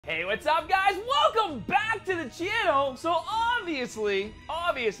Hey, what's up, guys? Welcome back to the channel. So obviously,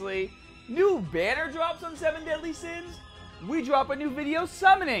 new banner drops on 7 Deadly Sins. We drop a new video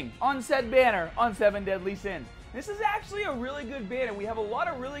summoning on said banner on 7 Deadly Sins. This is actually a really good banner. We have a lot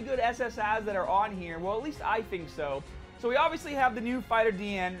of really good SSIs that are on here. Well, at least I think so. So we obviously have the new fighter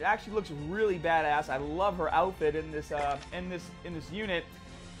Diane. It actually looks really badass. I love her outfit in this unit.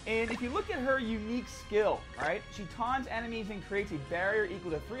 And if you look at her unique skill, right, she taunts enemies and creates a barrier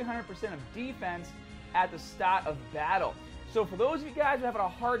equal to 300% of defense at the start of battle. So for those of you guys who are having a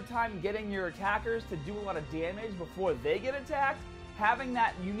hard time getting your attackers to do a lot of damage before they get attacked, having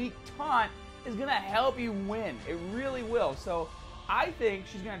that unique taunt is going to help you win. It really will. So I think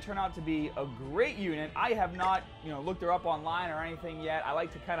she's going to turn out to be a great unit. I have not, looked her up online or anything yet. I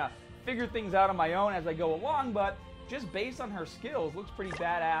like to kind of figure things out on my own as I go along, but just based on her skills, looks pretty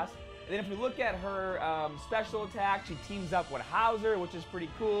badass. And then if we look at her special attack, she teams up with Hauser, which is pretty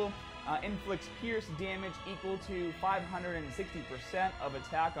cool. Inflicts pierce damage equal to 560% of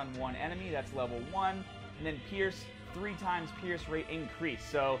attack on one enemy. That's level 1. And then pierce, 3 times pierce rate increase.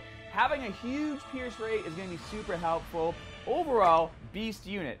 So having a huge pierce rate is going to be super helpful. Overall, beast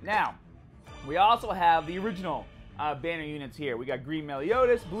unit. Now, we also have the original banner units here. We got Green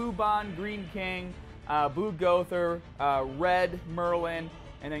Meliodas, Blue Bond, Green King, Blue Gother, Red Merlin,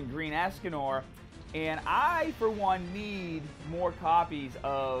 and then Green Escanor. And I, for one, need more copies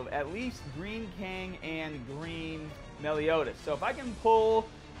of at least Green King and Green Meliodas. So if I can pull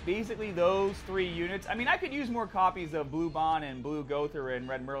basically those 3 units, I mean, I could use more copies of Blue Bond and Blue Gother and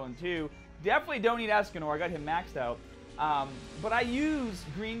Red Merlin too. Definitely don't need Escanor. I got him maxed out. But I use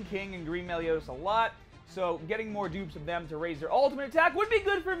Green King and Green Meliodas a lot, so getting more dupes of them to raise their ultimate attack would be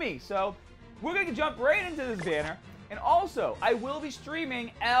good for me. So we're going to jump right into this banner. And also, I will be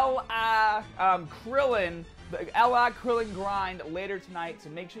streaming Krillin, the Krillin grind later tonight, so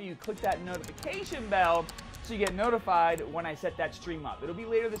make sure you click that notification bell so you get notified when I set that stream up. It'll be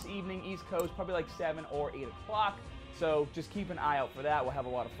later this evening, East Coast, probably like 7 or 8 o'clock. So just keep an eye out for that. We'll have a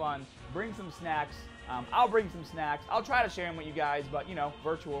lot of fun. Bring some snacks. I'll bring some snacks. I'll try to share them with you guys, but,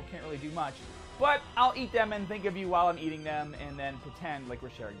 virtual, can't really do much. But I'll eat them and think of you while I'm eating them and then pretend like we're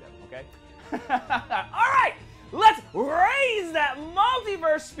sharing them, okay? Alright, let's raise that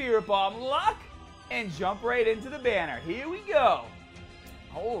multiverse spirit bomb luck and jump right into the banner. Here we go.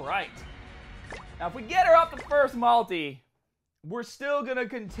 Alright. Now if we get her up the first multi, we're still going to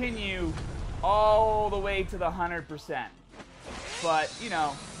continue all the way to the 100%. But,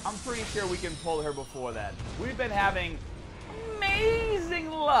 I'm pretty sure we can pull her before that. We've been having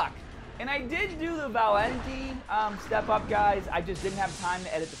amazing luck. And I did do the Valenti step up, guys. I just didn't have time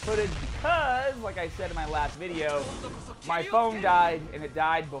to edit the footage because, like I said in my last video, my phone died, and it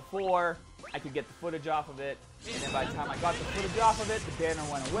died before I could get the footage off of it. And then by the time I got the footage off of it, the banner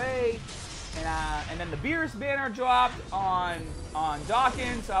went away. And then the Beerus banner dropped on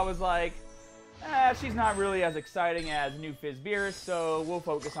Dawkins, so I was like, she's not really as exciting as New Fizz Beerus, so we'll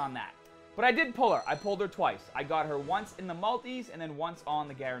focus on that. But I did pull her. I pulled her twice. I got her once in the multis and then once on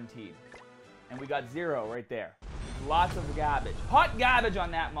the guaranteed. And we got 0 right there. Lots of garbage. Hot garbage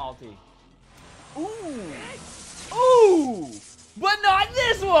on that multi. Ooh. Ooh. But not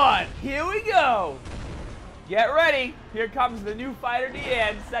this one. Here we go. Get ready. Here comes the new fighter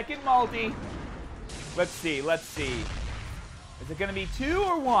Diane. Second multi. Let's see. Let's see. Is it going to be 2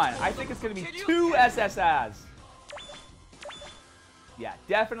 or 1? I think it's going to be 2 SSIs. Yeah,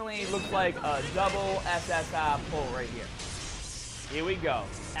 definitely looks like a double SSI pull right here. Here we go.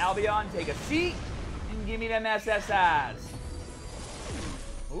 Albion, take a seat and give me them SSIs.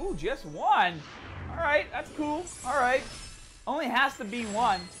 Ooh, just 1. All right, that's cool. All right. Only has to be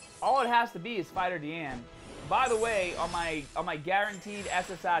 1. All it has to be is Fighter Diane. By the way, on my guaranteed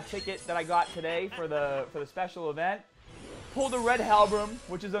SSI ticket that I got today for the special event, pulled a red Helbram,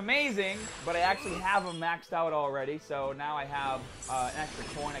 which is amazing, but I actually have them maxed out already, so now I have an extra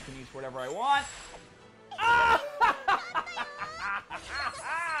coin I can use for whatever I want.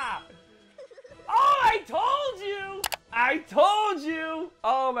 Oh, I told you! I told you!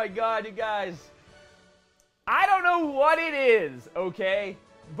 Oh my god, you guys. I don't know what it is, okay?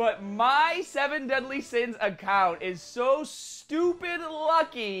 But my 7 Deadly Sins account is so stupid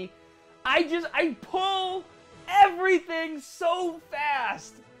lucky. I pull everything so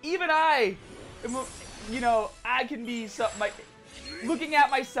fast. Even I can be looking at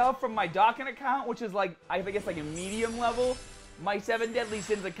myself from my Dawkins account, which is like, I guess like a medium level. My 7 Deadly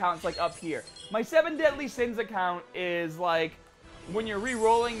Sins account's like up here. My 7 Deadly Sins account is like when you're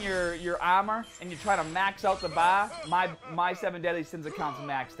re-rolling your armor and you try to max out the bar. My 7 Deadly Sins account's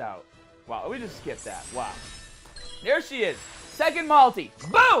maxed out. Wow, let me just skip that. Wow. There she is. second multi.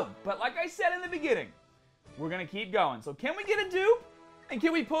 Boom! But like I said in the beginning, we're going to keep going. So can we get a dupe? And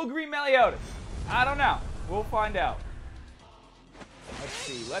can we pull Green Meliodas? I don't know. We'll find out. Let's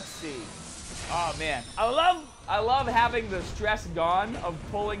see. Let's see. Oh, man. I love having the stress gone of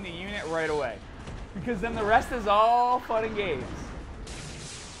pulling the unit right away. Because then the rest is all fun and games.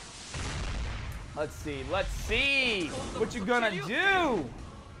 Let's see. Let's see. What you gonna do?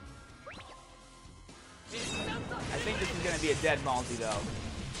 I think this is gonna be a dead multi, though.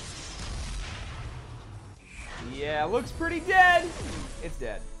 Yeah, looks pretty dead. It's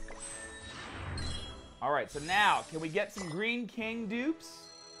dead. All right, so now, can we get some Green King dupes?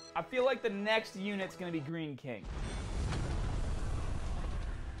 I feel like the next unit's going to be Green King.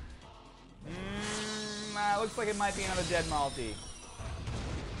 Looks like it might be another dead multi.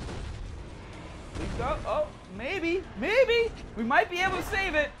 Please go. Oh, maybe. Maybe. We might be able to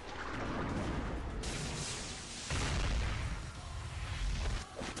save it.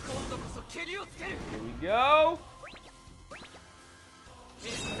 Here we go.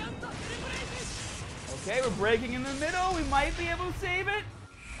 Okay, we're breaking in the middle. We might be able to save it.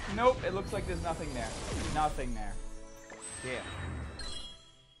 Nope, it looks like there's nothing there. Nothing there. Damn.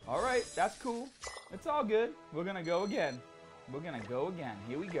 All right, that's cool. It's all good. We're going to go again. We're going to go again.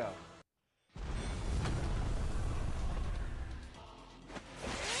 Here we go.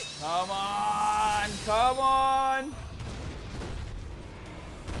 Come on. Come on.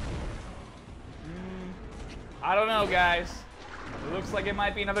 I don't know, guys. It looks like it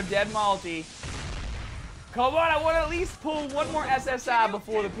might be another dead multi. Come on, I want to at least pull one more SSI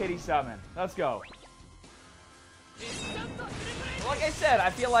before the pity summon. Let's go. Like I said,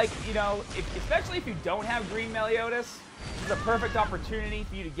 I feel like, you know, especially if you don't have Green Meliodas, this is a perfect opportunity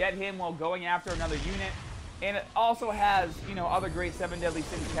for you to get him while going after another unit. And it also has, you know, other great 7 Deadly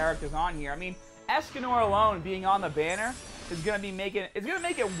Sins characters on here. I mean, Escanor alone being on the banner is going to make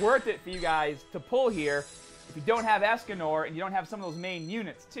it worth it for you guys to pull here if you don't have Escanor and you don't have some of those main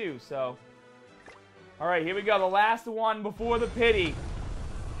units too, so. All right, here we go. The last one before the pity.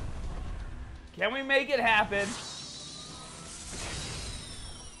 Can we make it happen?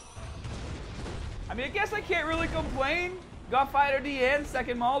 I mean, I guess I can't really complain. Got Fighter Diane,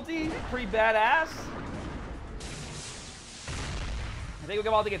 second multi. Pretty badass. I think we're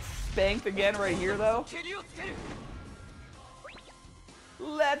about to get spanked again right here, though.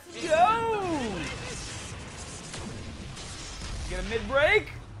 Let's go! Get a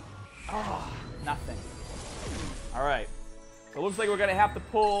mid-break. Oh, nothing. All right. So it looks like we're going to have to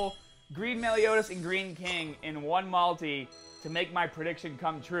pull Green Meliodas and Green King in one multi to make my prediction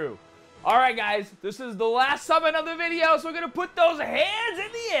come true. All right, guys. This is the last summon of the video, so we're going to put those hands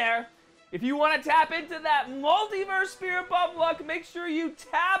in the air. If you want to tap into that multiverse spirit bomb luck, make sure you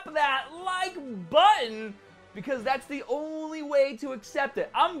tap that like button because that's the only way to accept it.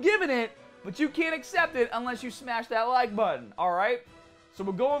 I'm giving it, but you can't accept it unless you smash that like button, all right? So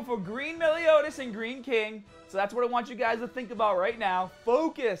we're going for Green Meliodas and Green King. So that's what I want you guys to think about right now.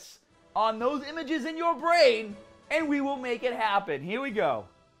 Focus on those images in your brain, and we will make it happen. Here we go.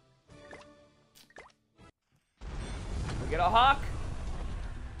 We get a Hawk.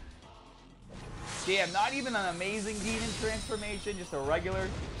 Damn, not even an amazing demon transformation, just a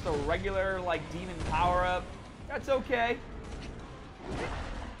regular like demon power up. That's okay.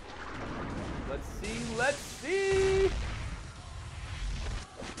 Let's see, let's see.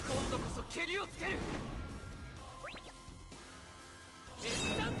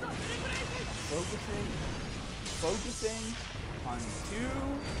 Focusing on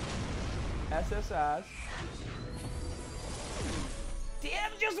 2 SSIs.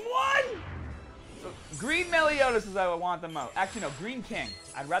 Damn, just one! So, Green Meliodas is how I want them out. Actually, no, Green King.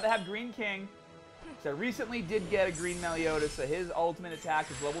 I'd rather have Green King. So I recently did get a Green Meliodas, so his ultimate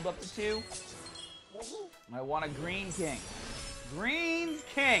attack is leveled up to 2. I want a Green King. Green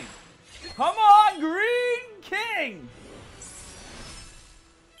King. Come on, Green King!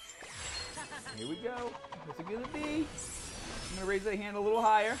 Here we go. What's it gonna be? I'm gonna raise that hand a little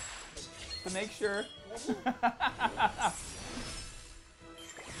higher to make sure.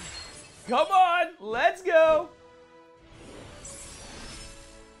 Come on, let's go.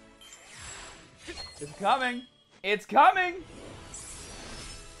 It's coming. It's coming.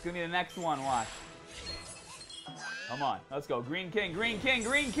 It's gonna be the next one, watch. Come on, let's go. Green King, Green King,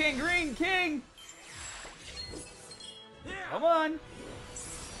 Green King, Green King. Come on.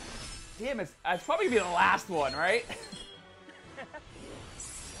 Damn, it's probably gonna be the last one, right?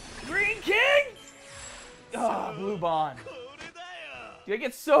 Green King! Oh, blue bond. Dude, I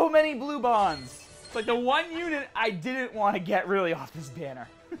get so many blue bonds. It's like the one unit I didn't want to get really off this banner.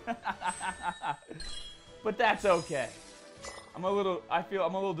 But that's okay. I'm a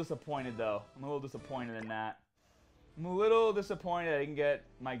little disappointed though. I'm a little disappointed in that. I'm a little disappointed I didn't get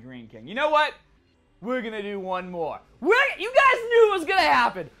my Green King. You know what? We're gonna do one more. You guys knew it was gonna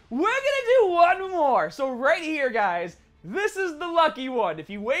happen. We're gonna do one more. So right here, guys, this is the lucky one. If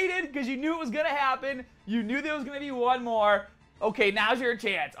you waited because you knew it was gonna happen, you knew there was gonna be one more. Okay, now's your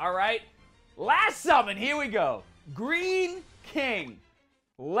chance, all right? Last summon, here we go. Green King.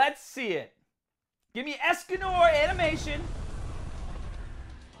 Let's see it. Give me Escanor animation.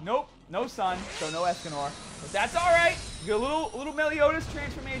 Nope, no sun, so no Escanor. But that's all right. You get a little Meliodas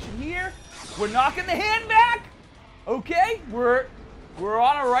transformation here. We're knocking the hand back. Okay, we're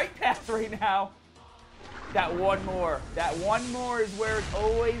on a right path right now. That one more is where it's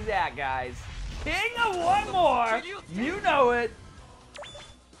always at, guys. King of one more. You know it.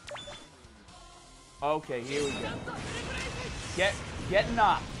 Okay, here we go. Get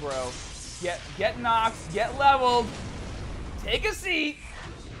knocked, bro. Get knocked. Get leveled. Take a seat.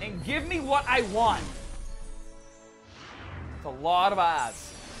 And give me what I want. It's a lot of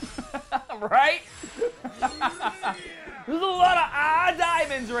odds. Right? There's a lot of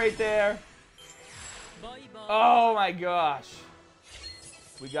diamonds right there. Oh my gosh.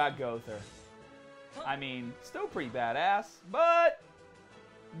 We got Gother. I mean, still pretty badass, but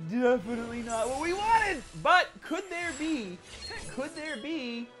definitely not what we wanted. But could there be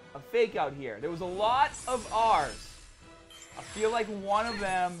a fake out here? There was a lot of R's. I feel like one of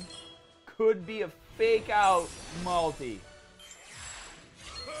them could be a fake out multi.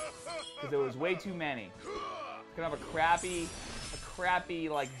 Because there was way too many. It's gonna have a crappy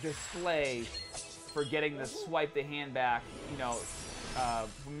like display for getting to swipe the hand back, you know,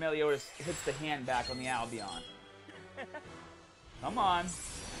 when Meliodas hits the hand back on the Albion. Come on.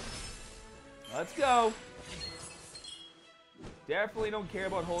 Let's go. Definitely don't care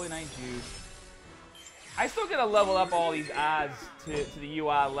about Holy Knight Juice. I still gotta level up all these odds to the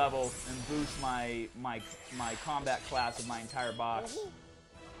UI level and boost my combat class of my entire box.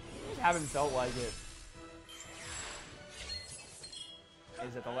 Just haven't felt like it.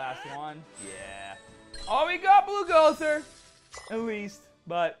 Is it the last one? Yeah. Oh, we got Blue Gother, at least.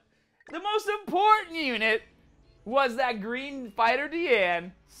 But the most important unit was that Green Fighter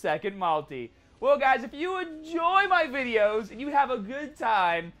Diane second multi. Well, guys, if you enjoy my videos and you have a good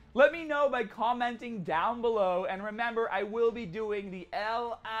time, let me know by commenting down below. And remember, I will be doing the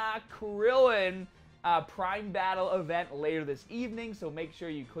Krillin Prime Battle event later this evening. So make sure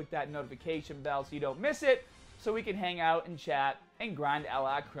you click that notification bell so you don't miss it, so we can hang out and chat and grind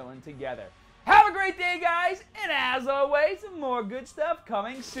Krillin together. Have a great day, guys. And as always, more good stuff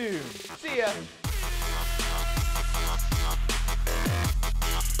coming soon. See ya.